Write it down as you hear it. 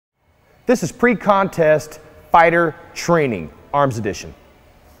This is pre-contest fighter training, arms edition.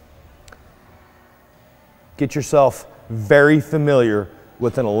 Get yourself very familiar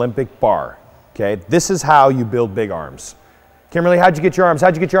with an Olympic bar, okay? This is how you build big arms. KImmerle, how'd you get your arms?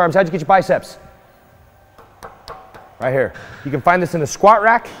 How'd you get your arms? How'd you get your biceps? Right here. You can find this in a squat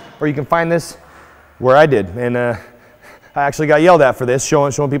rack, or you can find this where I did. And I actually got yelled at for this,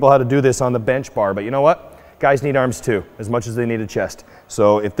 showing people how to do this on the bench bar. But you know what? Guys need arms too, as much as they need a chest.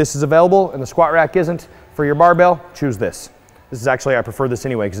 So if this is available and the squat rack isn't for your barbell, choose this. This is actually, I prefer this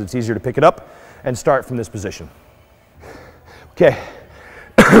anyway because it's easier to pick it up and start from this position. Okay.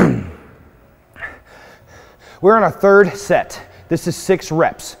 We're on our third set. This is 6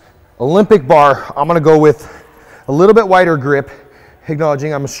 reps. Olympic bar, I'm gonna go with a little bit wider grip,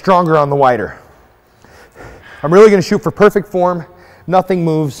 acknowledging I'm stronger on the wider. I'm really gonna shoot for perfect form, nothing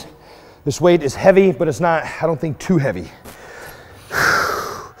moves. This weight is heavy, but it's not, I don't think, too heavy.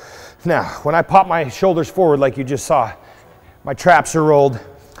 Now, when I pop my shoulders forward like you just saw, my traps are rolled,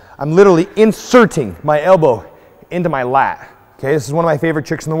 I'm literally inserting my elbow into my lat. Okay, this is one of my favorite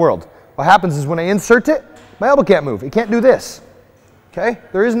tricks in the world. What happens is when I insert it, my elbow can't move. It can't do this. Okay,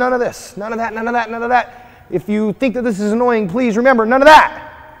 there is none of this, none of that, none of that, none of that. If you think that this is annoying, please remember, none of that.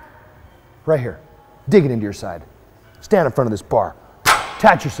 Right here, dig it into your side. Stand in front of this bar.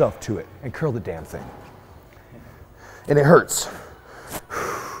 Attach yourself to it and curl the damn thing. And it hurts.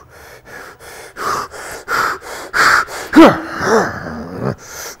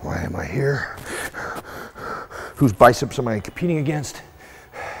 Why am I here? Whose biceps am I competing against?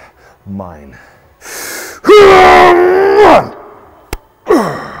 Mine. 1,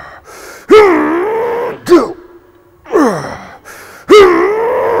 2,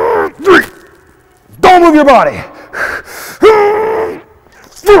 3. Don't move your body.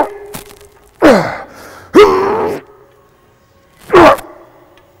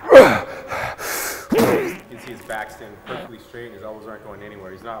 Back staying perfectly straight and his elbows aren't going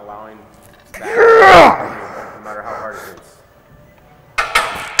anywhere. He's not allowing his back to no matter how hard it hits.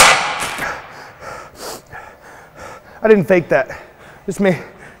 I didn't fake that. This may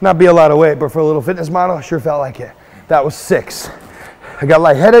not be a lot of weight, but for a little fitness model, I sure felt like it. That was 6. I got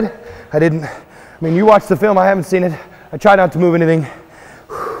lightheaded. I mean, you watched the film, I haven't seen it. I tried not to move anything.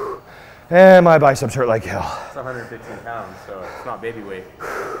 And my biceps hurt like hell. It's 115 pounds, so it's not baby weight.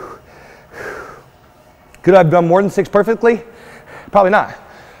 Could I have done more than 6 perfectly? Probably not.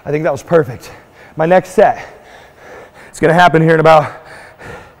 I think that was perfect. My next set, it's gonna happen here in about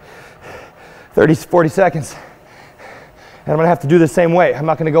 30, 40 seconds. And I'm gonna have to do the same way. I'm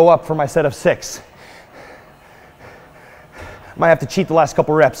not gonna go up for my set of 6. I might have to cheat the last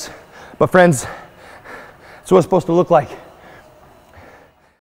couple reps. But friends, that's what it's supposed to look like.